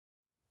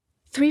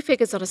Three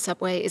Figures on a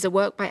Subway is a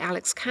work by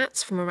Alex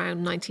Katz from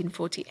around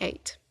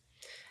 1948.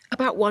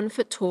 About 1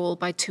 foot tall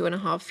by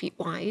 2.5 feet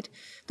wide,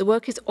 the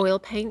work is oil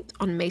paint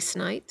on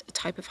Masonite, a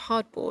type of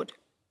hardboard.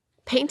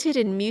 Painted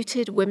in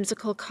muted,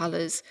 whimsical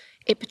colors,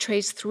 it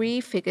portrays three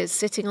figures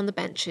sitting on the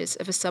benches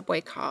of a subway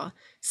car,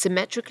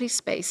 symmetrically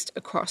spaced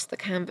across the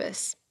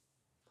canvas.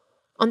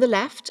 On the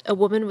left, a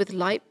woman with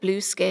light blue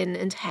skin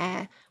and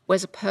hair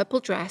wears a purple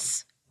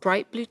dress,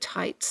 bright blue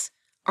tights,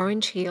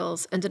 orange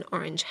heels, and an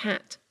orange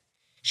hat.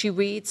 She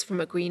reads from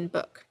a green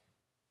book.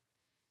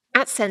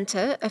 At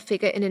center, a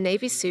figure in a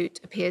navy suit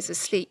appears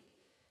asleep.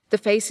 The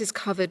face is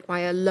covered by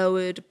a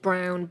lowered,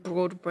 brown,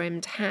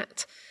 broad-brimmed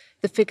hat.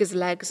 The figure's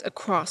legs are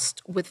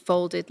crossed with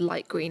folded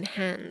light green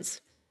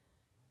hands.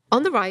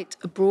 On the right,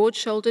 a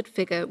broad-shouldered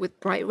figure with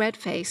bright red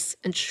face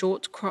and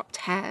short cropped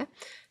hair,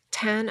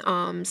 tan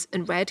arms,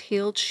 and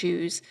red-heeled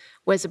shoes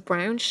wears a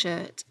brown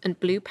shirt and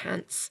blue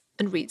pants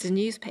and reads a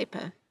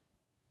newspaper.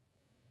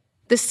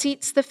 The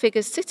seats the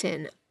figures sit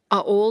in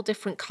are all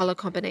different color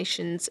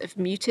combinations of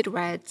muted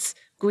reds,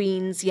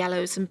 greens,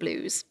 yellows, and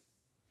blues.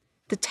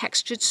 The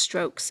textured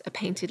strokes are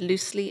painted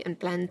loosely and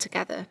blend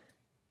together.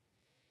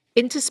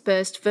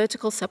 Interspersed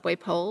vertical subway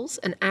poles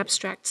and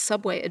abstract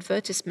subway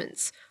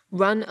advertisements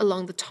run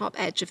along the top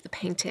edge of the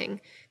painting,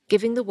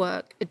 giving the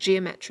work a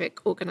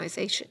geometric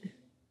organization.